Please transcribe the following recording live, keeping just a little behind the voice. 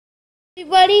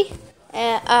Everybody,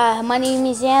 my name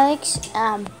is Alex.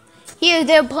 Here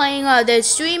they're playing. They're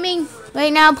streaming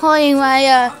right now. Playing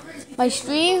my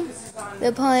stream.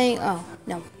 They're playing. Oh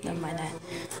no, never mind that.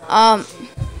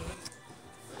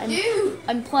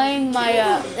 I'm playing my.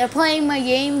 They're playing my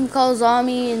game called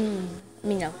Zombie and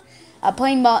I'm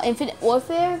playing about Infinite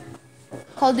Warfare,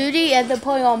 Call of Duty, and they're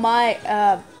playing on my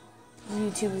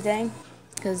YouTube thing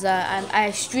because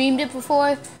I streamed it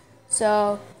before,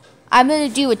 so. I'm gonna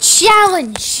do a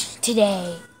challenge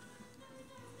today.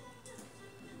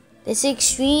 This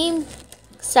extreme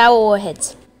sour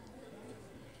warheads.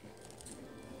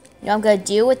 You know I'm gonna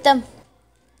deal with them.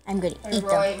 I'm gonna eat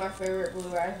them. My favorite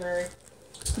blue raspberry.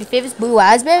 Your favorite's blue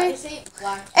raspberry?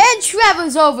 And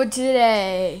Trevor's over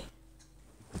today.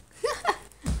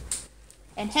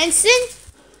 And Henson?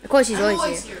 Of course he's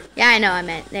always here. Yeah, I know. I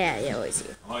meant yeah, always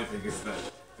here. All I think is that.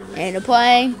 And they're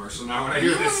playing. Commercial now when I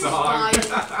hear this song.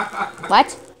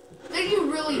 What? Did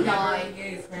you really die?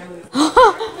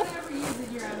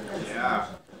 Yeah.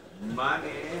 Money.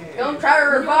 Don't try to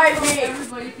revive me.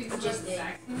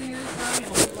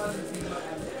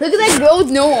 Look at that girl with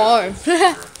no arms.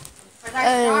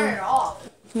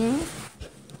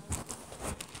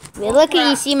 You're lucky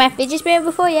you see my fidget spinner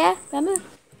before, yeah? Remember?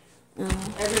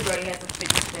 Everybody has a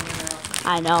fidget spinner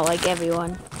now. I know, like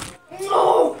everyone.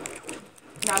 No!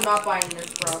 No, I'm not buying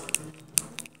this, bro.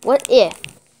 What if?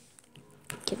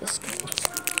 Give this.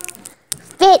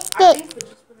 Fit.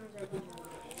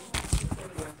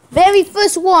 Very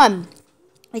first one.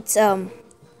 It's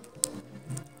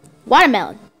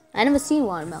watermelon. I never seen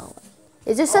watermelon.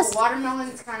 Is this a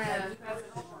watermelon's kind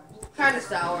of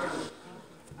sour.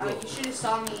 You should have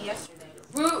saw me yesterday.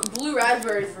 Blue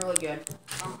raspberry is really good.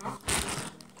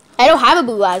 I don't have a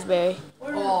blue raspberry.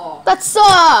 Oh. That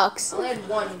sucks. I only had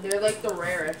one. They're like the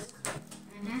rarest.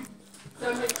 So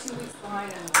I'm like 2 weeks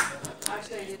behind and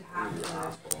actually I did half the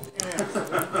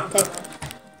Okay.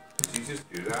 Did you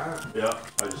just do that? Yeah,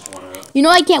 I just want to. You know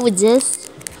I can't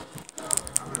resist.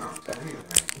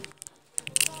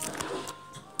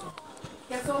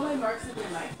 Guess all my marks have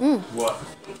been like What?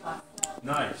 A+.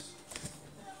 Nice.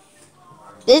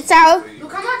 This sour.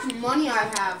 Look how much money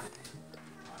I have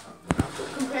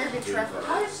compared to Trevor.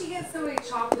 How did she get so much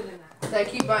chocolate in that? So I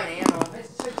keep buying ammo. I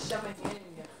just tried to shove my hand in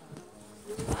and get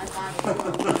some. I find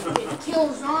it. It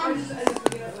kills I zombies. just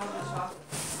forget about the chocolate.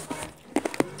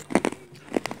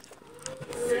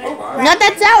 Not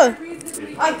that sour.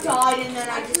 I died and then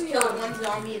I just killed one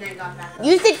zombie and I got back up.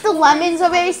 You think the lemons are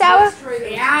very sour?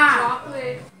 Yeah.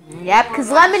 Chocolate. Yep, because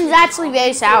lemon's actually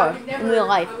very sour in real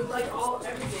life. I would like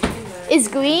everything in there. Is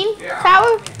green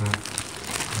sour?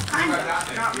 Kind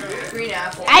of. Not really. Green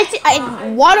apple.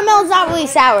 Watermelon's not really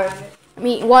sour. I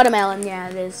mean, watermelon, yeah,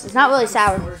 it is. It's not really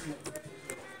sour.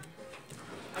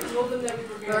 I told them that we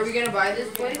were Are we gonna buy this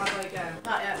place? have like a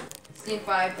Not yet. Steam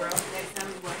 5, bro. next time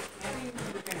we went camping,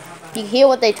 we were gonna have You hear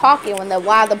what they're talking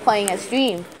while they're playing a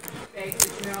stream. bags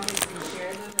of trail mix and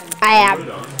share them and I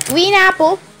have green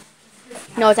apple.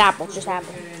 No, it's apple, just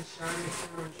apple. put it in Char mix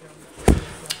and orange trail mix.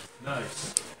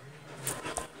 Nice.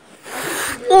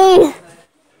 Mm.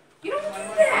 You don't do I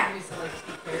want that. families to like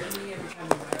take care of me every time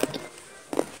we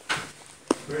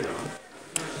went. Right on.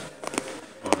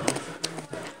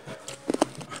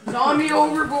 Oh Zombie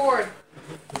overboard.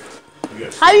 no. You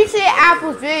guys. How do you say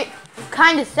apple's very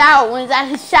kind of sour when it's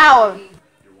actually sour? Your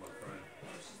one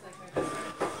friend.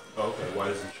 Oh, okay. Why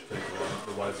doesn't she take the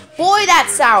one? Why doesn't she Boy, take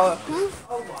that's the- sour.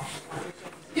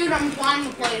 Dude, I'm buying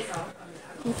the place.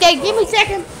 Okay, give me a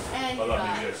second. And I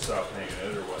thought maybe you guys stopped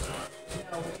hanging out or whatnot.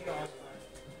 No, we all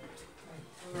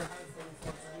we were husbands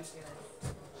once a week.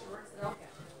 She works at Elka.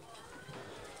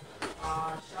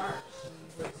 Sharp.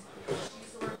 She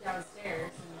used to work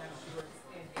downstairs and now she works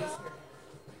in basement.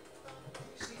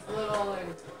 She's little and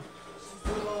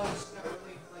she's not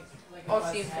really like a oh, buzz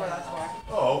Steam 4, head. that's why.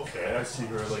 Oh, okay. I see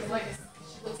her like. Like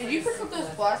she looks Did like you a pick up those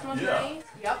plasma Yeah. grenades?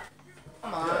 Yep.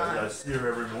 Come on. Yeah, I see her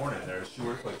every morning there. She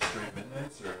works like straight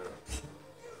midnights or.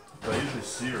 I usually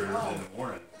see her in the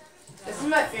morning This is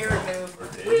my favorite move. or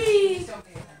days. Whee! Don't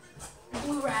pay attention.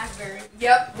 Blue raspberry.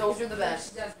 Yep, those are the She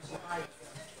best. does, but she hides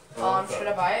it. Okay. Should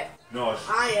I buy it? No,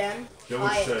 I am. she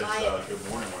always Buy it, says buy it. good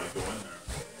morning when I go in there.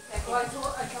 Well, I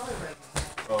tell her right now.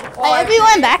 Oh, Oh, Hey, I everyone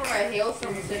traded back. for my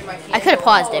hailstorm instead of my I could have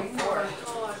paused it,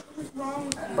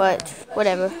 but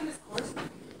whatever.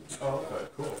 oh, okay,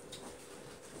 cool.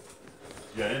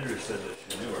 Yeah, Andrew said that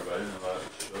she knew her, but I didn't know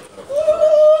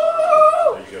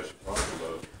that you guys were talking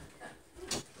about.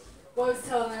 Well, I was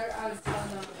telling them about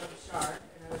Shark,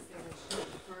 and I was saying that she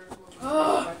prefers women, but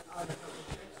on a couple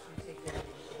trips, she take care of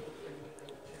me.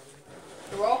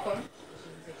 You're welcome.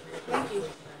 Thank you.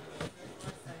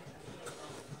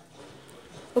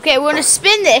 Okay, we're gonna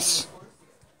spin this.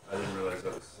 I didn't realize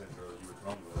that was the same girl you were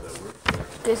telling me about that worked there.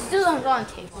 This still on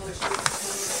tape.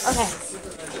 Okay.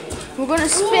 We're gonna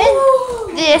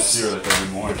spin this. See her like every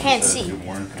morning. You can't She said see. good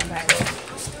morning thing.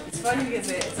 It's funny because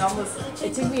it's almost.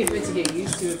 It took me a bit to get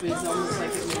used to it, but it's almost like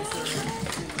it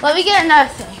was. Let me get another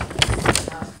thing. You know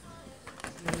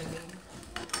what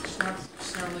I mean?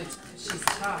 She's normally she's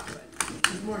tough, but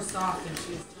she's more soft than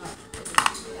she is tough.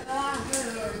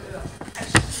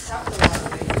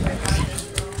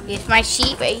 Here's my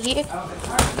sheet right here.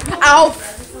 Ow!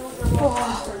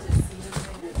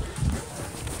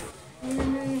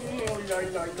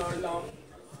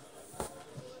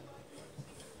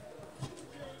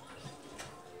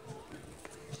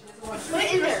 Put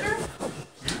it in there.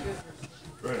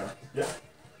 Right on. Yeah.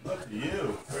 Look at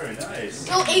you. Very nice.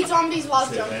 Kill 8 zombies while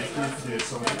Say jumping. thank you to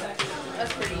someone.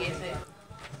 That's pretty easy.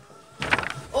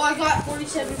 Oh, I got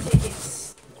 47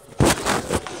 tickets.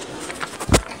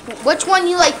 Which one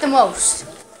you like the most?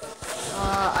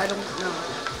 I don't know.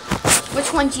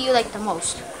 Which one do you like the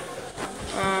most?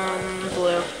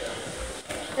 Blue.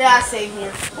 Yeah, same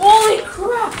here. Holy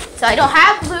crap! So I don't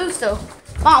have blue, so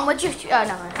Mom, what's your? Oh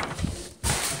no.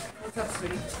 What's up,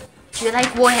 sweetie? Do you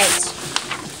like warheads?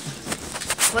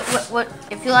 What?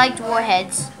 If you liked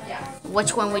warheads,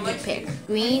 which one would you pick?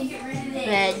 Green,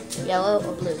 red, yellow,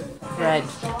 or blue? Red.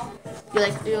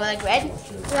 You like red?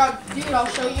 Dude, I'll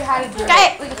show you how to do it.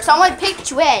 Okay, someone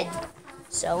picked red.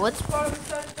 So let's.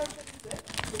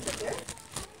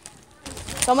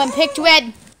 Someone picked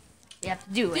red. You have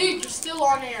to do it. Dude, you're still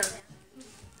on air.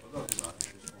 When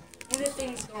the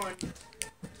thing's gone.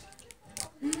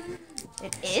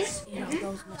 It is?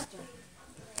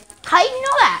 How do you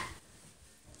know that?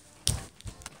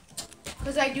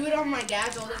 Because I do it on my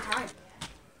dad's all the time.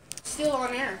 Still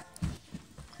on air.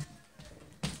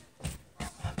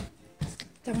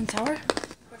 That one sour?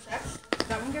 What's that?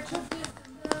 That one get you?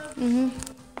 Mm-hmm.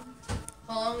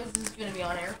 How long is this going to be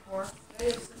on air for?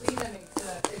 If Selena makes a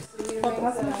stack mix, it will be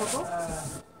melted.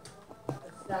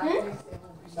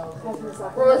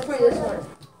 Or let's play this one.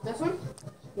 This one?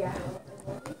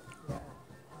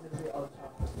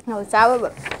 No, it's sour,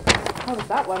 but How was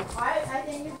that one? I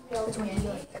think it's which one do you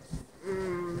like?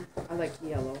 I like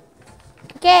yellow.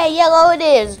 Okay, yellow it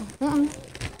is.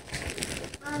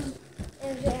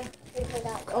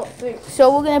 Oh, thanks.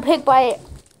 So we're gonna pick by.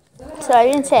 So I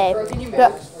didn't say. Bro, can you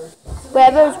But manage first?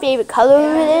 whatever's favorite color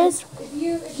it is,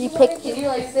 we pick. Can you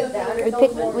like sit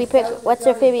down? We pick. What's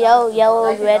their favorite yellow,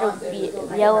 red,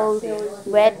 or yellow,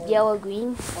 red, yellow,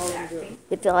 green.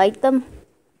 If you like them.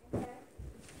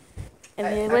 And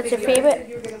then what's their favorite?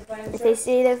 If they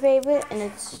say their favorite, and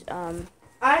it's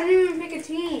I didn't even pick a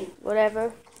team.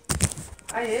 whatever.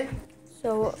 I did.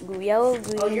 So yellow, Oh,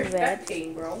 green, you're red.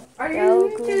 spectating, bro. I Yellow,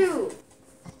 didn't green. too.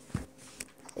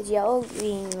 It's yellow,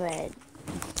 green, red.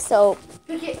 So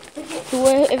Pick it.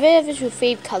 if it's your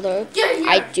favorite color, Get here.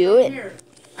 I do it. Here.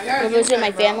 I got Whoever's in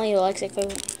my family who likes it. So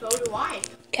do I.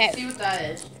 Okay. See what that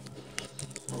is.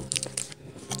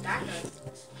 That good.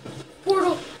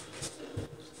 Portal.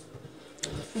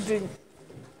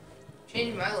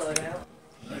 Changing my loadout.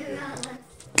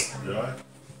 Did I?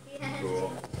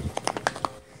 Cool.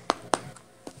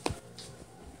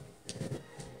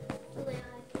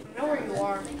 I know where you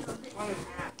are on the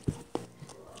map.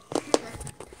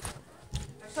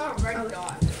 I saw a red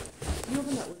dot.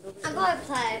 I'm going to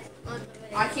play on the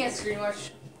video. I can't screen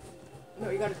watch No,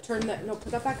 you gotta turn that. No,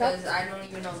 put that back up. because I don't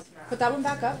even know this map. Put that one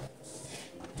back up.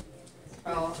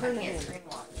 Oh, I turn it can't in. screen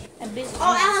watch.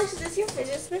 Oh, Alex, is this your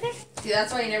fidget spinner? See,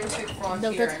 that's why you never pick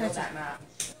Frontier. that's I know that map.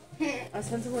 I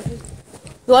sent it what. You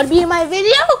want to be in my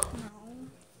video?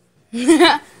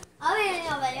 I'll be in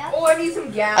your video. Oh, I need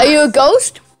some gas. Are you a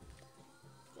ghost?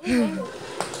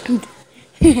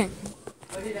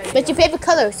 What's your favorite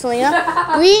color,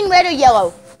 Selena? Green, red, or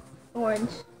yellow? Orange.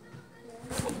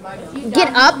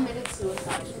 Get up.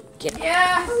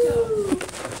 Yeah.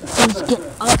 Get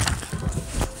up.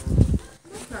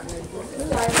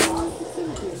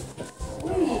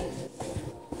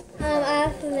 I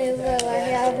have to move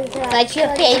over because What's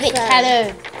your favorite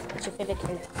color? What's your favorite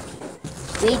color?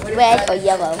 Green, red, or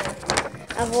yellow?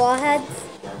 of warheads.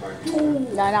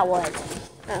 No, not what.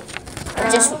 Oh.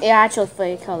 Just your actual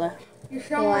favorite color.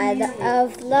 One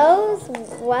of those,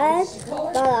 red,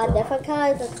 but on different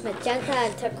colors, it's magenta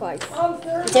and turquoise.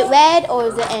 Is it red or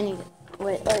is it any?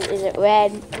 Wait, or is it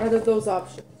red? What are those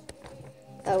options?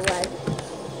 Oh, red.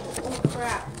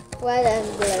 Red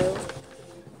and blue.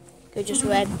 Good, just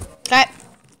red. Okay.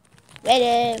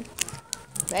 Ready.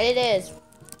 Red it is.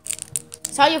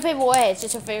 It's not your favorite way, it's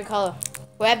just your favorite color.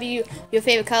 Whatever your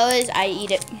favorite color is, I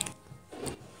eat it.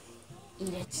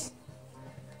 Eat it.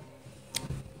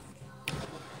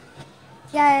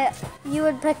 Yeah, you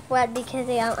would pick red because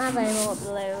they don't have any more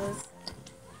blues.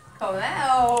 Come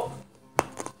out.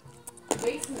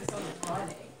 Makes me so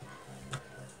funny.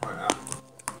 Why not?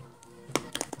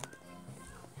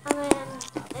 And then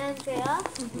Andrea,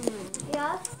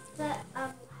 yes,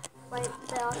 wait,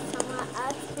 there are somewhere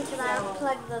else because I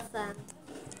unplugged this in.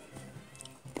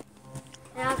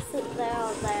 And I'll sit there.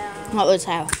 What was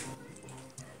how?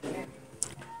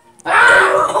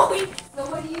 So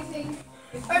what do you think?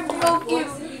 I broke you.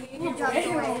 You dropped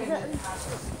away.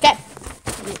 Okay.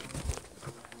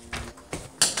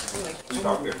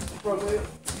 Stop there.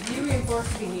 You reinforce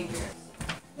behavior.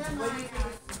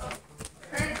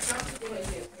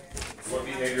 What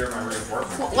behavior am I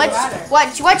reinforcing?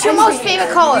 What's your most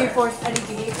favorite color? Reinforce any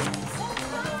behavior.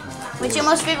 What's your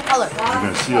most favorite color? You're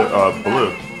gonna see a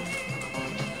blue.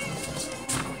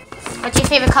 What's your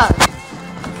favorite color?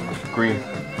 Green.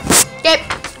 Okay.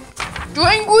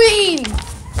 Join green.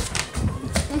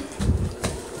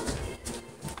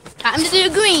 Time to do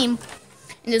green.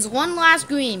 And there's one last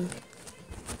green.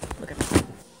 Look at me.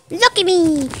 Look at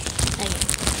me. Okay.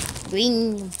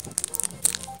 Green.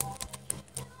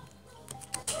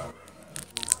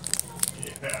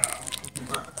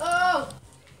 Oh.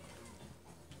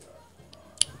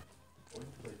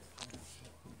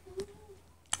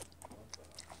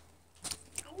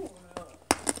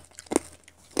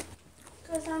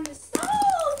 Because I'm the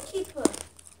soul keeper.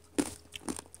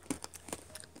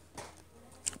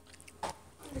 I'm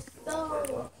the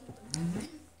soul.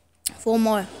 4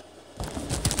 more. I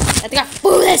think I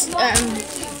blew this.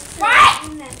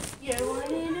 You're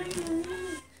one in a million.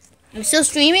 They're still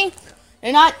streaming.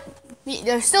 They're not.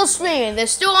 They're still streaming. They're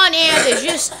still on air. They're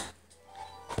just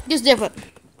different.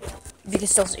 You can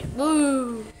still see.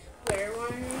 Woo. We're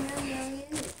one in a million.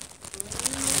 This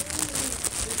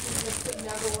is the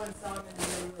 #1 song in the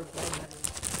Liverpool.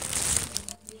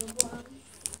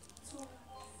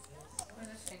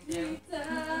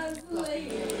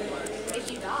 If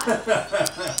you die.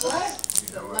 What?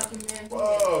 Lucky man.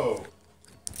 Whoa!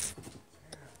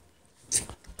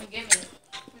 Forgive me.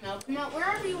 Come out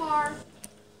wherever you are.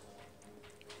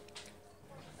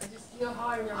 I just feel how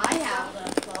I remember. I have the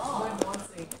When claw.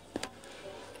 dancing.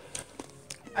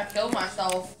 I killed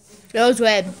myself. Rose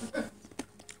red.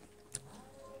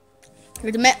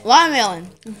 Here's the watermelon.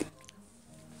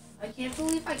 I can't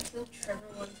believe I killed Trevor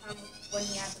one time when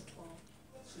he had the claw.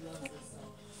 She loves this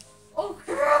song. Oh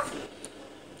crap!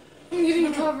 I'm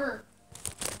getting cover.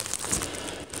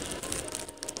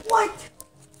 What?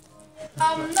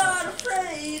 I'm not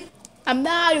afraid. I'm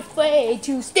not afraid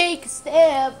to take a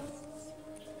step.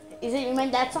 Is it you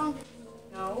meant that song?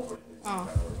 No. Oh,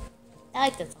 I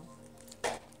like that song.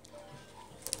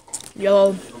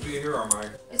 Yo, Don't be a hero,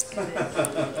 Mike. It's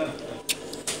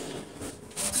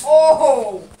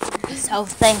Oh! so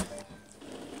thing.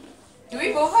 Do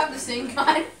we both have the same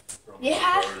kind?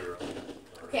 Yeah.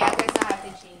 Okay, I guess I have to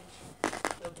change.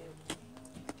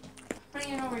 How do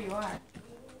you know where you are?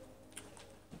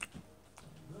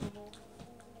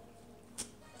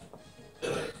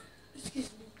 Excuse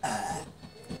me.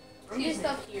 I'm just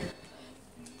up here.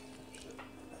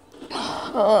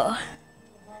 Oh.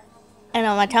 I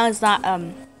know my tongue's not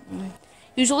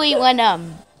usually when how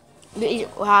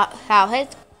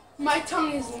it My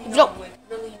tongue is numb, Yo.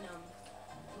 really numb.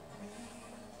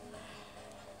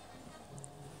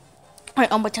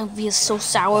 oh my tongue feels so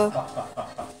sour. I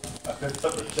picked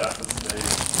up a shot of steak.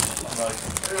 I'm like,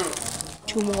 ew.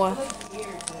 2 more.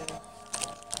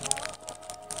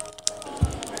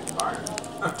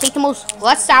 Take the most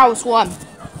less sourest one.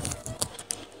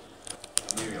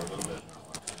 Maybe a little bit.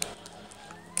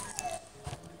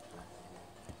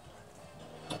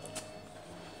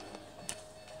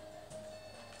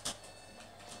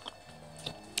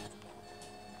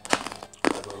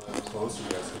 Close, you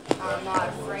guys. I'm not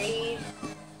afraid to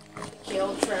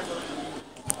kill Trevor.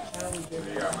 What do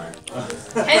you got, Mike?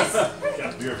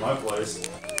 Got beer at my place.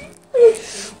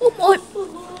 Oh my!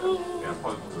 Yeah,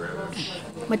 plug the river.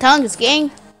 My tongue is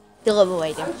getting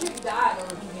deliberating. How did you die or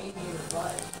maybe in the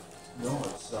butt? No,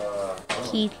 it's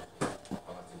Teeth.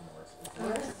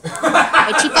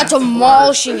 My teeth are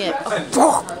demolishing it.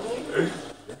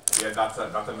 Yeah, that's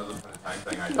another time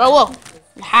thing I Oh well,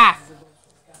 half.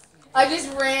 I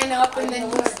just ran up and then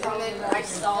I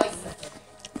saw you.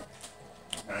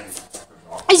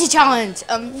 Easy challenge.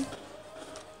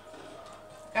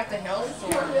 Got the hell? I'll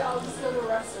just go to the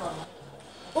restaurant.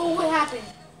 Oh, what happened?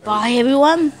 Bye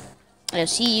everyone. I'll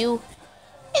see you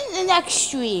in the next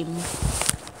stream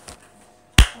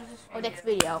or next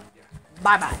video.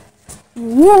 Bye bye.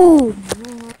 Woo.